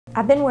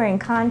I've been wearing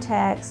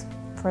contacts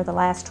for the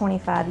last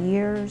 25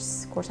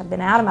 years. Of course, I've been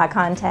out of my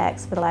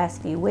contacts for the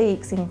last few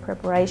weeks in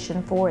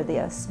preparation for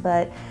this,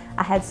 but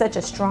I had such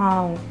a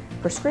strong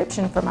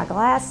prescription for my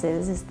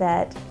glasses is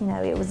that,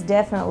 it was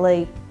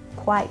definitely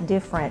quite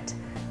different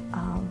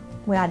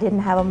when I didn't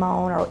have them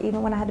on, or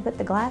even when I had to put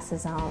the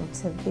glasses on,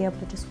 to be able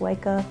to just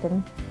wake up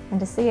and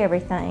to see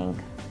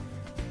everything.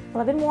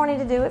 Well, I've been wanting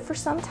to do it for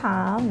some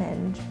time,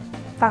 and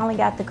finally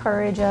got the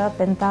courage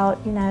up and thought,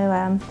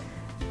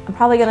 I'm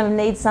probably going to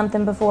need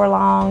something before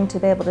long to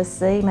be able to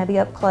see, maybe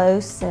up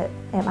close at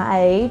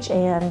my age,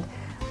 and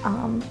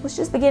was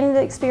just beginning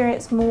to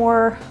experience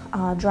more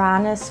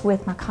dryness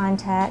with my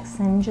contacts,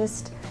 and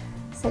just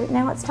said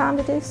now it's time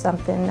to do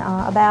something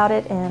about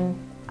it, and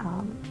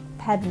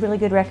had really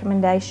good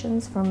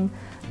recommendations from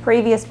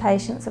previous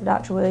patients of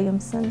Dr.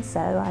 Williamson,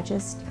 so I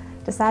just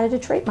decided to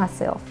treat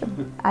myself,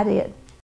 and I did.